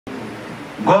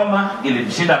Ngoma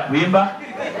ilimshinda kuimba,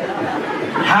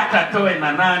 hata toe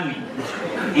na nani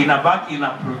inabaki ina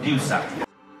producer.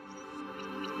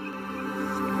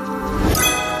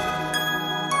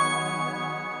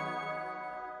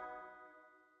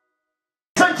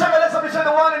 The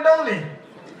one and only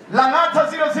Langata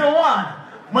 001,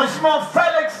 Mheshimiwa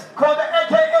Felix called the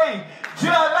AKA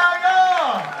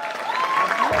Jalango.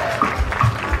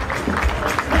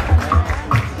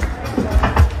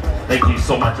 Thank you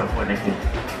so much, Afoneke.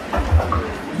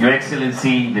 Your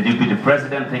Excellency, the Deputy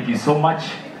President, thank you so much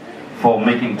for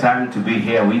making time to be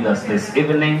here with us this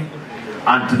evening,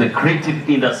 and to the creative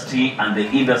industry and the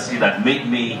industry that made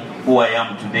me who I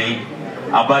am today.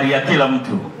 Habari ya kila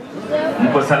mtu.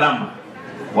 Mko salama?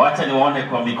 Wacha niwaone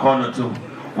kwa mikono tu.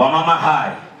 Wamama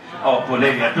hai. Oh,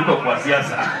 poleni, hatuko kwa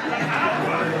siasa.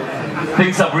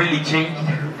 Things have really changed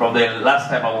from the last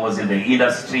time I was in the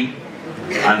industry,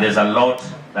 and there's a lot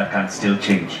that can still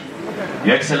change.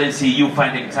 Your Excellency, you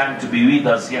finding time to be with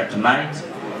us here tonight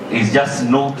is just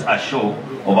not a show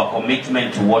of a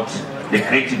commitment to what the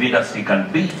creative industry can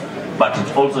be, but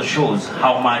it also shows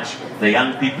how much the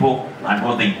young people and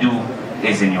what they do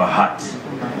is in your heart.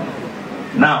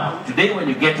 Now, today when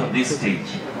you get on this stage,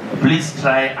 please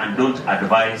try and don't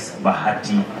advise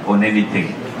Bahati on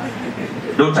anything.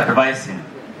 Don't advise him.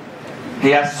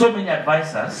 He has so many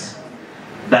advisors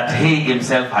that he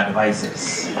himself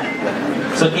advises.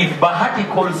 So if Bahati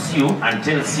calls you and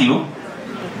tells you,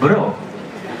 bro,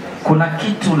 kuna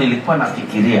kitu nilikuwa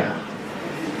nafikiria,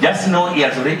 just know he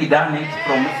has already done it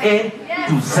from A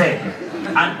to Z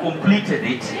and completed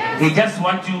it. He just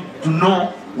wants you to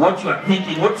know what you are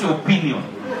thinking, what's your opinion.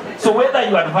 So whether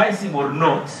you advise him or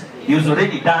not, he's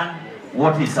already done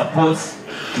what he's supposed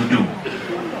to do.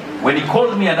 When he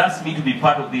called me and asked me to be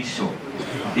part of this show,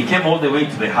 he came all the way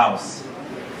to the house.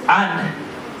 And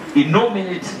in no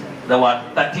minute, there were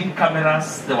 13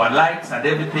 cameras, there were lights and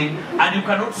everything, and you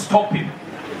cannot stop him.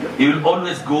 He will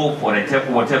always go for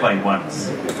whatever he wants.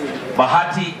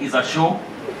 Bahati is a show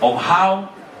of how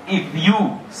if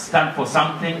you stand for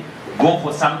something, go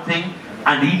for something,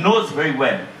 and he knows very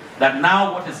well that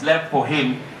now what is left for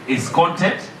him is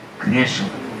content creation.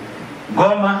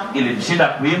 Ngoma ilimshinda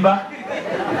kuimba,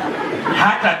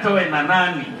 hata toe na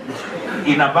nani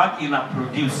inabaki ina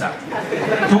producer.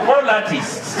 To all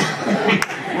artists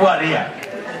who are here,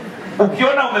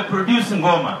 ukiona umeproduce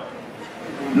ngoma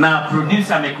na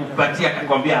producer amekupatia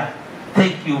akakwambia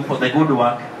thank you for the good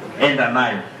work, enda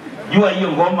nayo, jua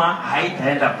hiyo ngoma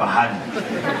haitaenda pahali.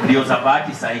 Ndio za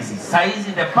Bahati saizi.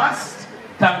 Saizi the past,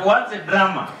 tangu anze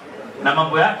drama na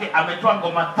mambo yake ametoa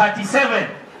ngoma 37.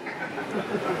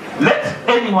 Let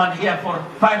anyone here for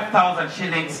 5,000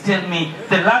 shillings tell me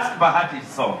the last Bahati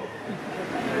song.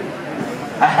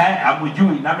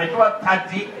 Amujui na ametoa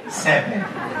 37.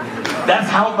 That's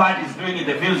how bad he's doing in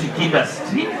the music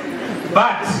industry.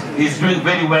 But he's doing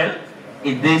very well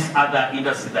in this other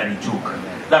industry that he took.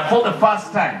 That for the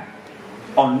first time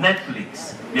on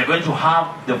Netflix, we are going to have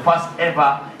the first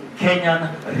ever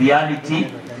Kenyan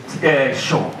reality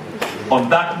show. On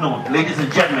that note, ladies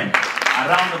and gentlemen, a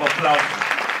round of applause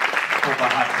for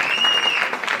Bahati.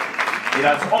 It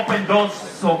has opened doors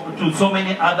to so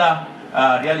many other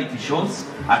reality shows.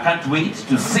 I can't wait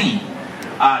to see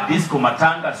Disco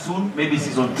Matanga soon, maybe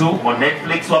season 2 on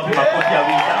Netflix.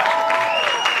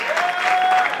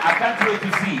 I can't wait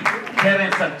to see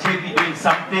Terence and Chevy doing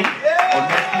something on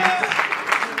Netflix.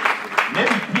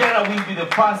 Maybe Piera will be the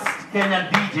first Kenyan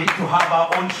DJ to have our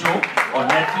own show on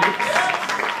Netflix.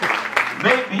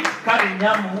 Maybe Karen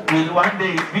Nyamu will one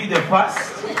day be the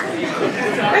first.